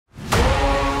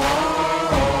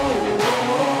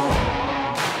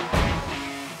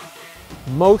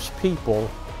most people,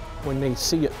 when they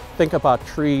think about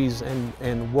trees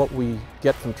and what we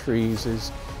get from trees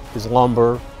is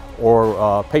lumber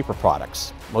or paper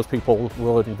products. Most people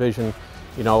will envision,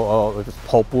 you know, if it's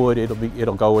pulpwood,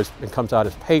 it comes out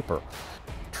as paper.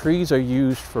 Trees are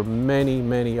used for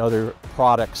many other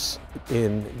products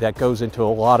that goes into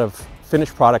a lot of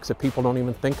finished products that people don't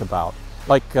even think about,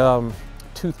 like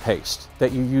toothpaste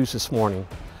that you used this morning,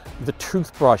 the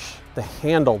toothbrush, the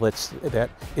handle that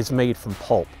is made from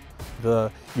pulp,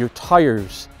 your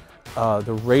tires,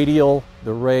 the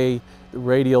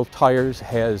radial tires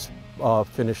has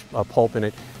finished pulp in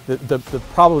it.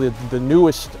 Probably the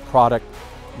newest product,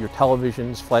 your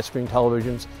televisions, flat screen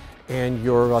televisions, and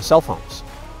your cell phones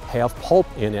have pulp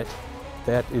in it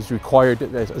that is required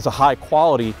as a high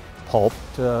quality pulp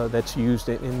that's used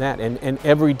in that. And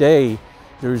every day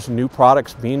there's new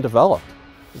products being developed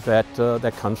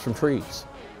that comes from trees.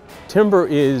 Timber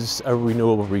is a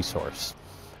renewable resource.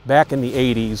 Back in the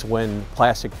 80s, when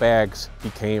plastic bags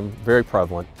became very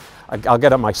prevalent, I'll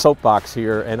get on my soapbox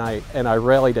here, and I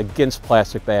rallied against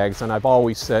plastic bags, and I've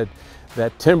always said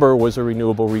that timber was a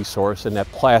renewable resource and that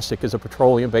plastic is a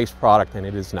petroleum-based product, and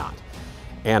it is not.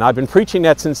 And I've been preaching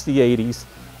that since the 80s,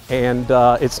 and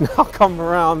it's now come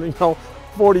around, you know,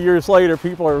 40 years later,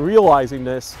 people are realizing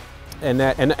this, and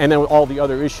then all the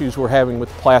other issues we're having with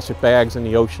plastic bags in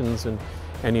the oceans and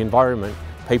the environment.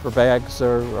 Paper bags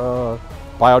are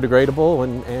biodegradable,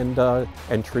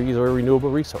 and trees are a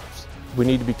renewable resource. We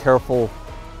need to be careful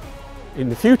in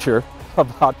the future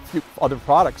about other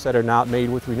products that are not made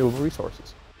with renewable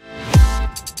resources.